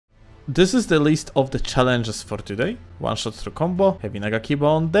this is the list of the challenges for today. One shot through combo, heavy NAGAKIBA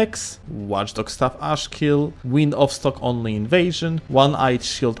on Dex, Watchdog staff Ash kill, win OFFSTOC only invasion, one-eyed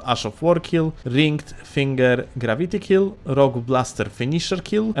shield Ash of War kill, ringed finger gravity kill, rogue blaster finisher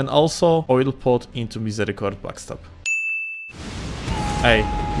kill, and also oil pot into misericord backstab. Hey,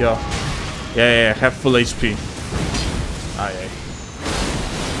 yo. Yeah, have full HP. Aye.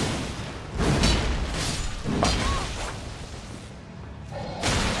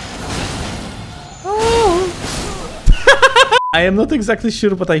 I am not exactly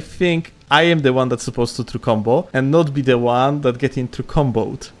sure, but I think I am the one that's supposed to through combo and not be the one that get into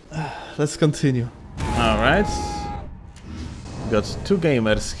comboed. Let's continue. Alright. Got two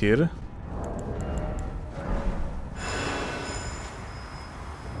gamers here.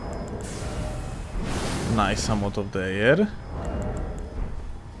 Nice, I'm out of the air.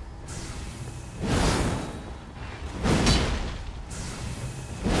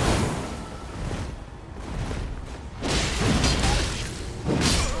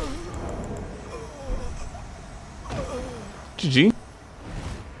 GG.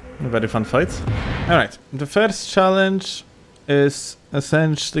 A very fun fight. Alright, the first challenge is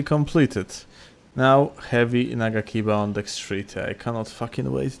essentially completed. Now, heavy NAGAKIBA on dexterity. I cannot fucking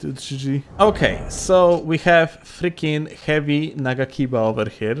wait, dude. GG. Okay, so we have freaking heavy NAGAKIBA over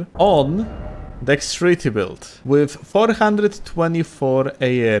here on dexterity build with 424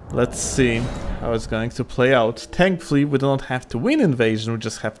 AR. Let's see how it's going to play out. Thankfully, we do not have to win invasion, we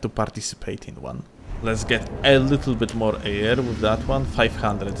just have to participate in one. Let's get a little bit more AR with that one.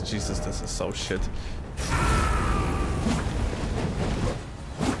 500. Jesus, this is so shit.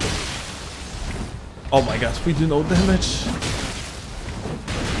 Oh my god, we do no damage.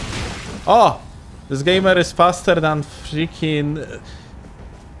 Oh! This gamer is faster than freaking...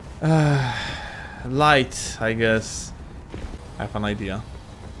 light, I guess. I have an idea.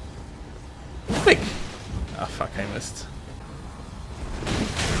 Quick! Ah, fuck, I missed.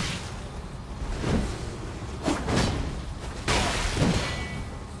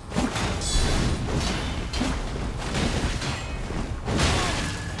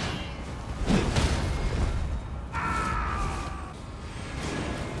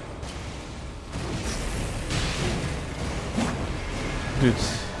 Dude.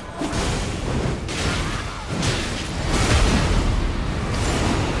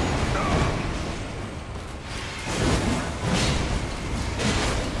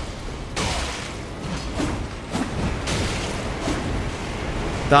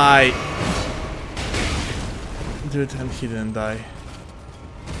 Die. Dude, and he didn't die.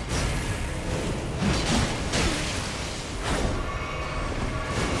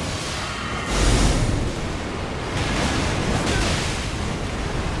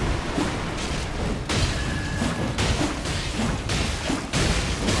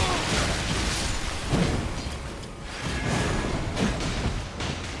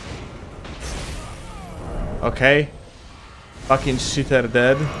 Okay. Fucking shitter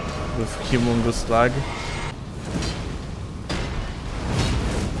dead with humongous lag.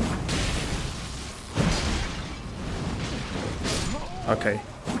 Okay.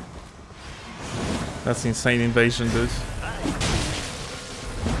 That's insane invasion, dude.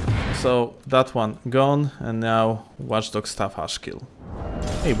 So that one gone, and now Watchdog staff Ash kill.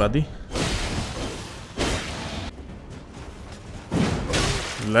 Hey buddy.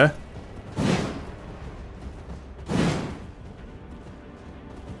 Le.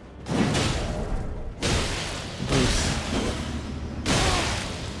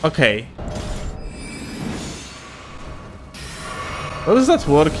 Okay. How is that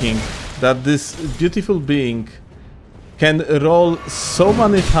working? That this beautiful being can roll so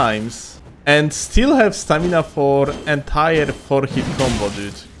many times and still have stamina for entire 4-hit combo,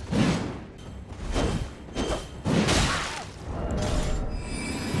 dude.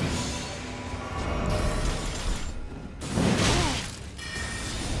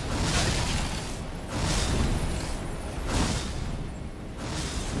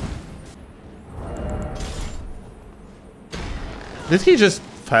 Did he just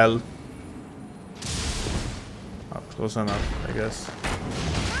fell? Oh, close enough, I guess.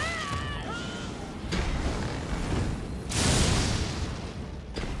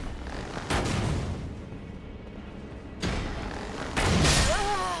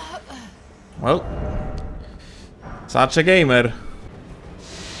 Well, such a gamer.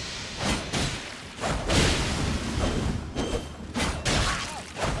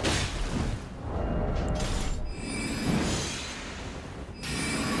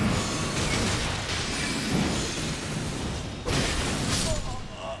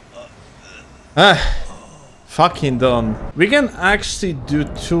 Fucking done. We can actually do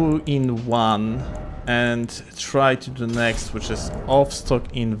 2 in 1 and try to do next, which is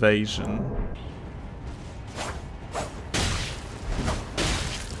OFFSTOC invasion.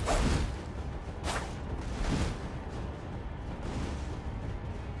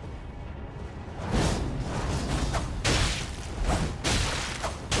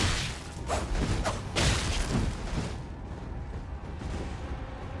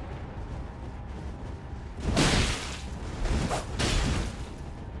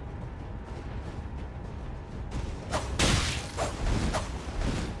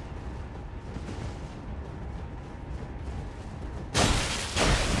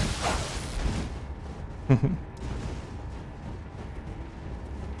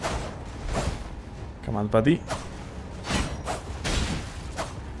 Come on, buddy.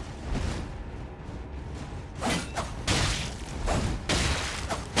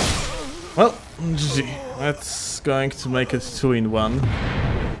 Well, GG. That's going to make it 2 in 1.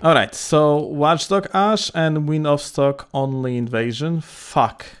 Alright, so Watchdog Ash and win OFFSTOC only invasion.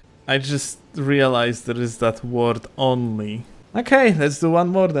 Fuck. I just realized there is that word only. Okay, let's do one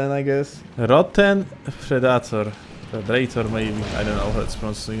more then, I guess. Rotten Predator. Predator, maybe. I don't know how it's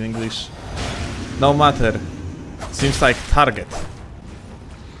pronounced in English. No matter. Seems like target.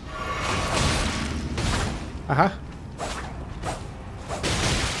 Aha.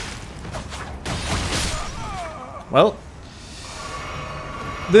 Well.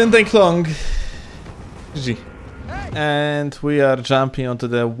 Didn't take long. GG. And we are jumping onto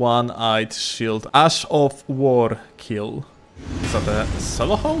the one-eyed shield. Ash of War kill. Is that a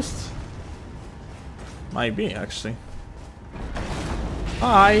solo host? Might be, actually.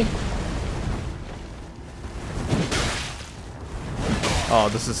 Hi! Oh,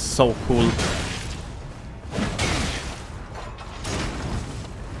 this is so cool.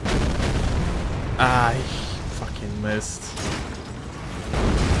 I fucking missed.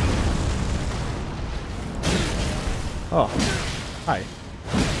 Oh, hi.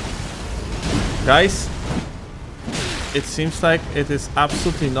 Guys, it seems like it is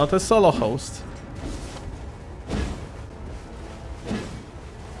absolutely not a solo host.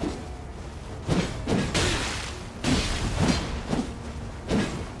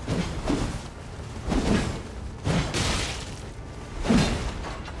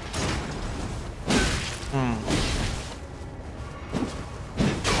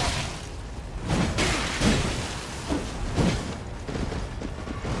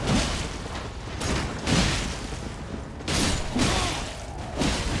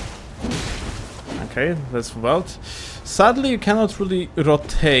 Okay, let's move out. Sadly, you cannot really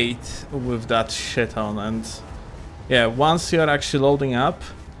rotate with that shit on, and yeah, once you are actually loading up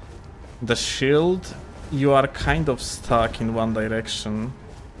the shield, you are kind of stuck in one direction.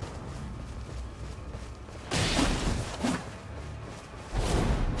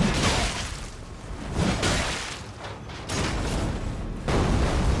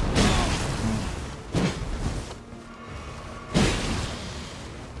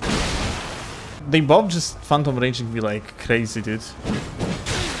 They both just phantom ranging me like crazy, dude.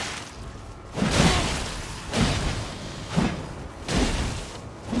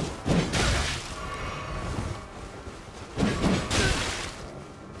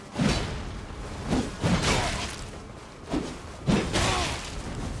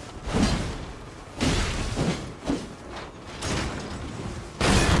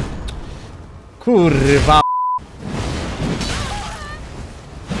 Kurwa.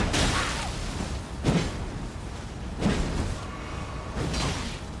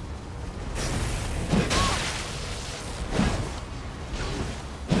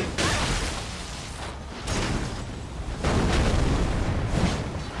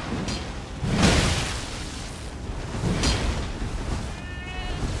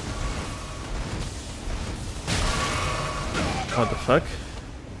 What the fuck?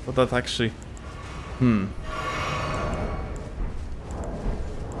 What that actually... We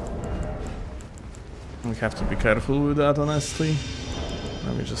have to be careful with that, honestly.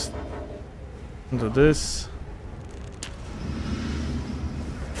 Let me just do this.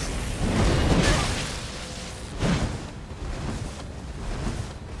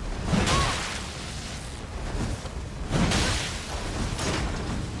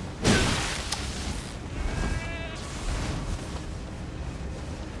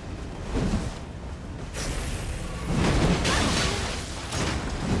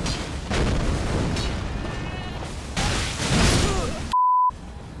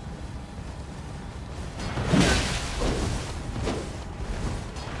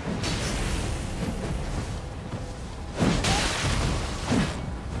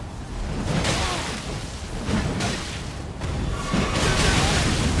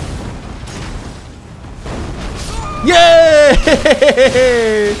 Yay!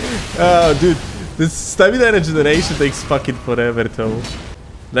 Oh, dude. This stamina regeneration takes fucking forever, though.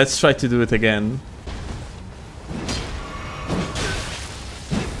 Let's try to do it again.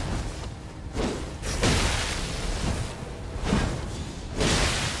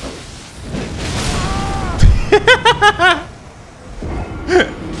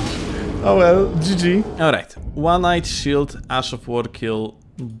 Oh well, GG. Alright, One-Eyed Shield, Ash of Warkill,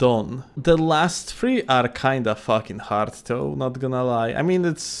 done. The last three are kinda fucking hard though, not gonna lie. I mean,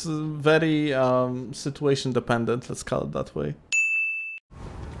 it's very situation dependent, let's call it that way.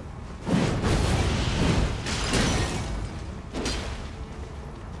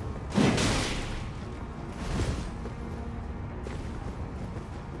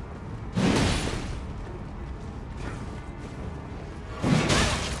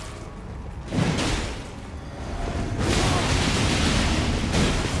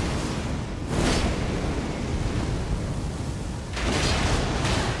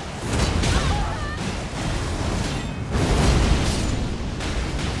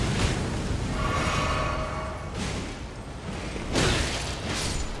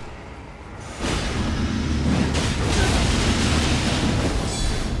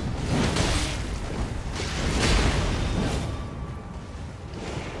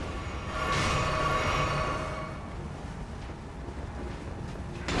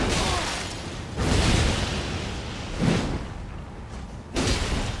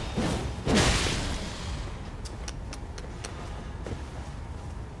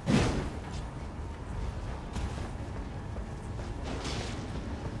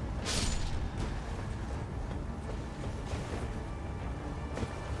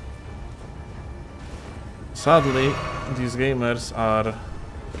 Sadly, these gamers are...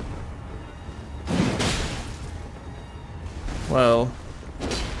 well...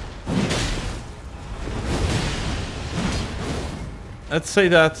 let's say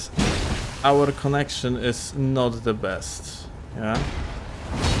that our connection is not the best, yeah?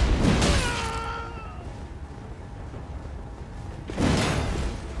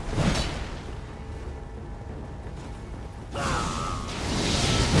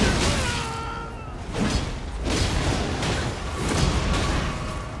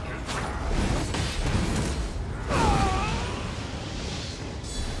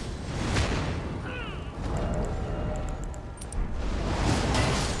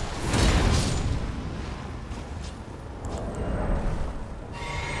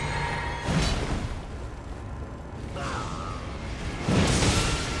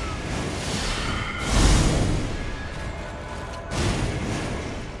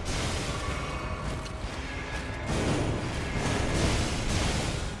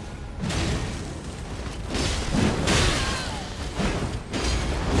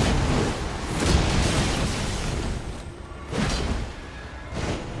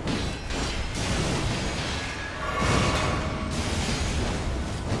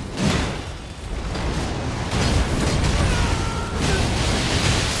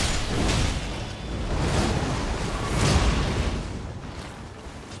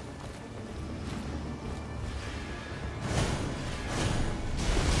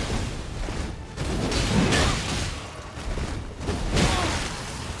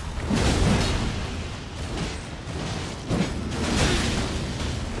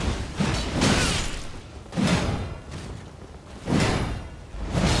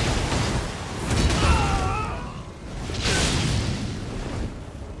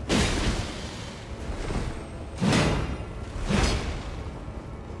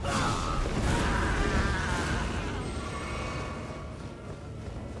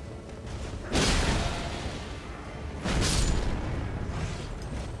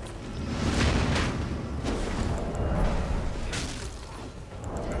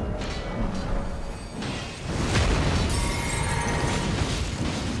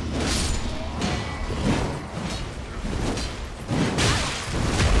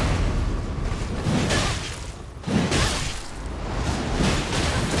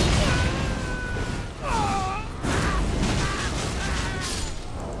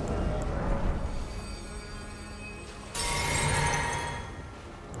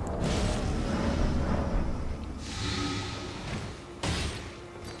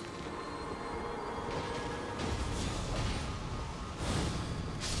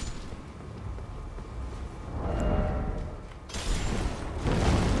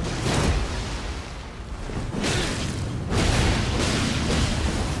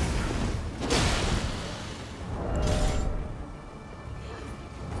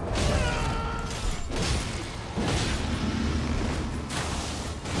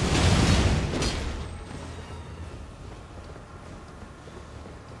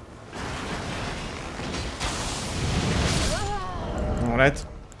 Alright.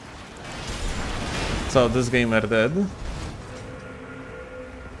 So this gamer dead.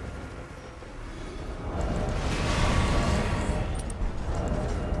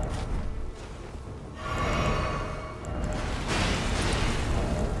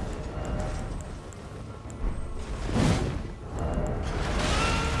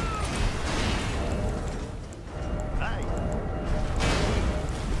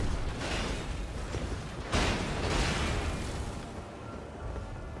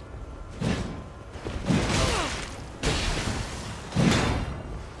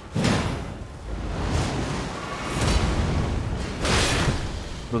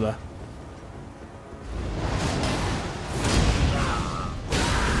 Duda.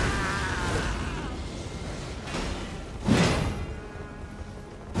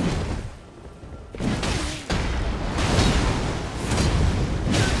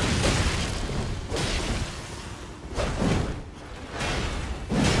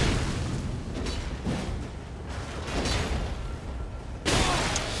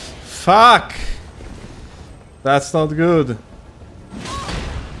 Fuck! That's not good.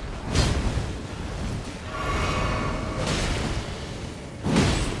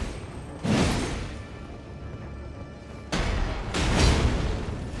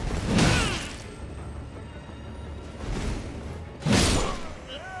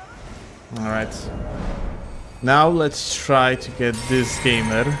 Alright. Now let's try to get this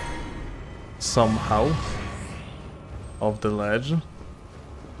gamer somehow off the ledge.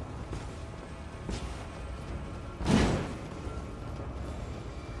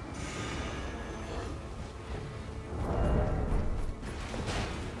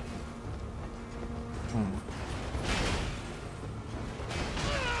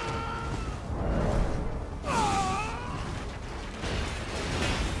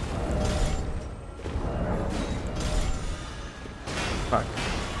 Fuck.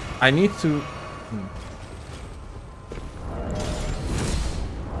 I need to...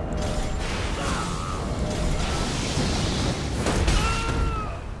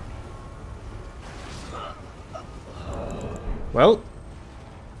 Well,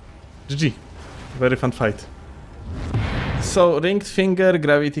 GG. Very fun fight. So, ringed finger,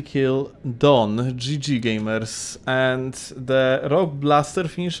 gravity kill, done. GG gamers. And the rock blaster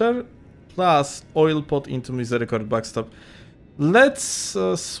finisher plus oil pot into misericord backstab. Let's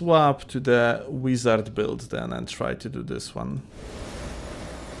swap to the wizard build then and try to do this one.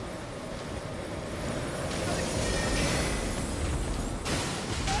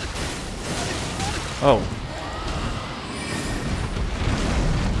 Oh.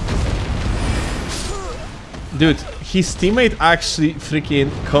 Dude, his teammate actually freaking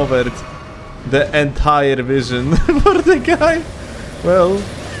covered the entire vision for the guy. Well,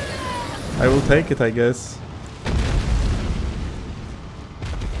 I will take it, I guess.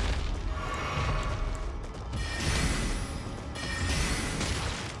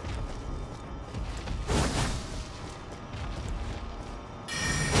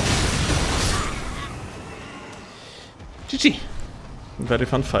 GG. Very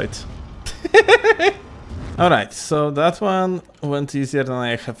fun fight. Alright, so that one went easier than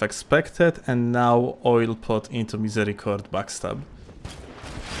I have expected, and now oil pot into misericord backstab.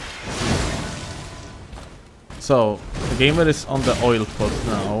 So, the gamer is on the oil pot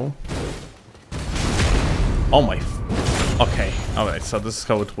now. Oh my... Okay, alright, so this is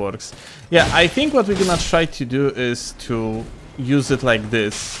how it works. Yeah, I think what we're gonna try to do is to use it like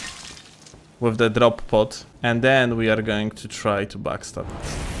this, with the drop pot, and then we are going to try to backstab.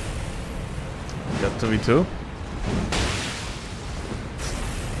 Got 2v2.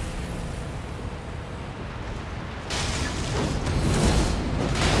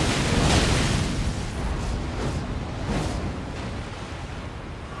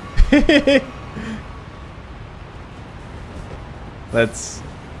 Let's...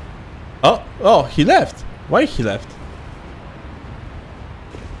 Oh, he left. Why he left?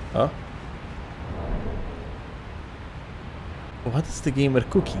 Oh. What is the gamer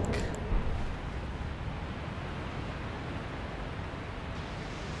cooking?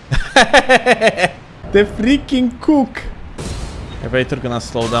 The freaking cook! Elevator gonna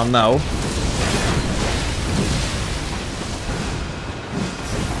slow down now.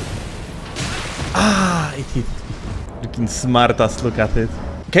 Ah, it hit me. Looking smart ass, look at it.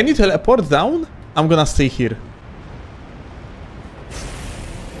 Can you teleport down? I'm gonna stay here.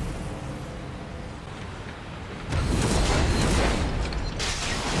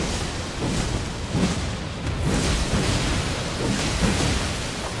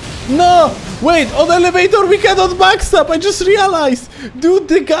 No! Wait, on elevator we cannot backstab. I just realized. Dude,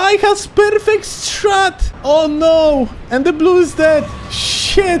 the guy has perfect strat. Oh no. And the blue is dead.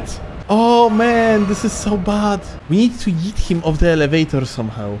 Shit. Oh man, this is so bad. We need to yeet him off the elevator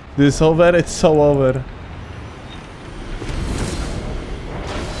somehow. This is over. It's so over.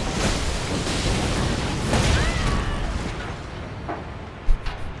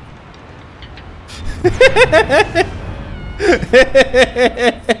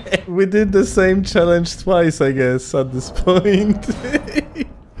 We did the same challenge twice, I guess, at this point.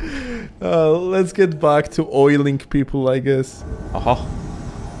 Let's get back to oiling people, I guess. Aha.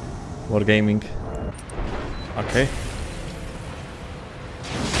 More gaming. Okay.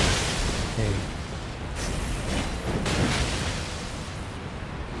 Hey.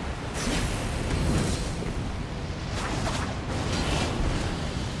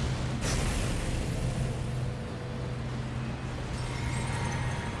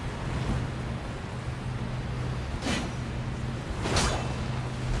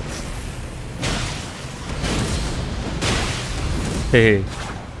 Hey.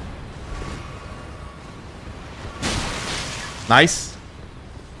 Nice.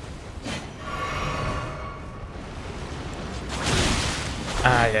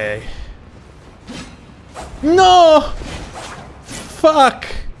 Ay. No! Fuck!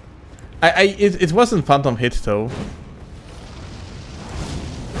 It wasn't phantom hit though.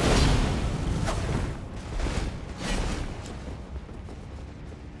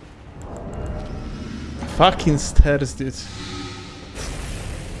 Fucking stairs, dude.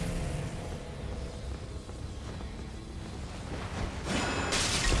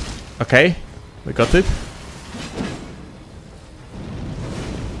 Okay, we got it.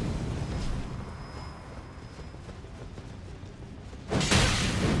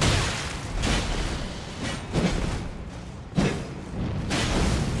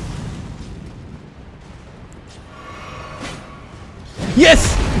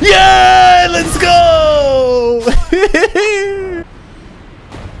 Yes! Yeah! Let's go!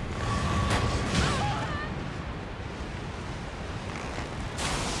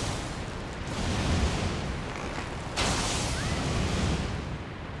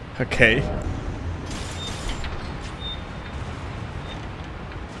 Okay.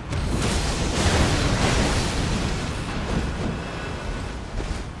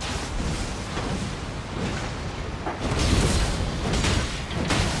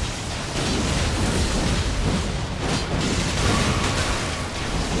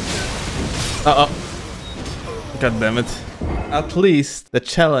 Uh-oh. God damn it. At least the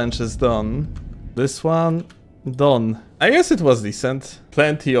challenge is done. This one, done. I guess it was decent.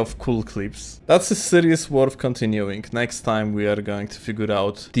 Plenty of cool clips. That's a series worth continuing. Next time we are going to figure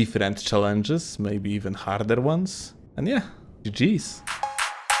out different challenges, maybe even harder ones. And yeah, GG's.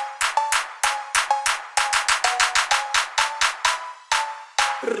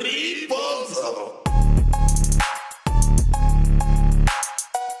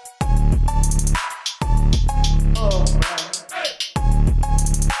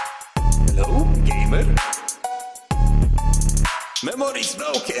 Hello, gamer. Memory's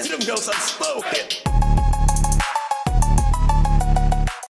broken, room goes unspoken.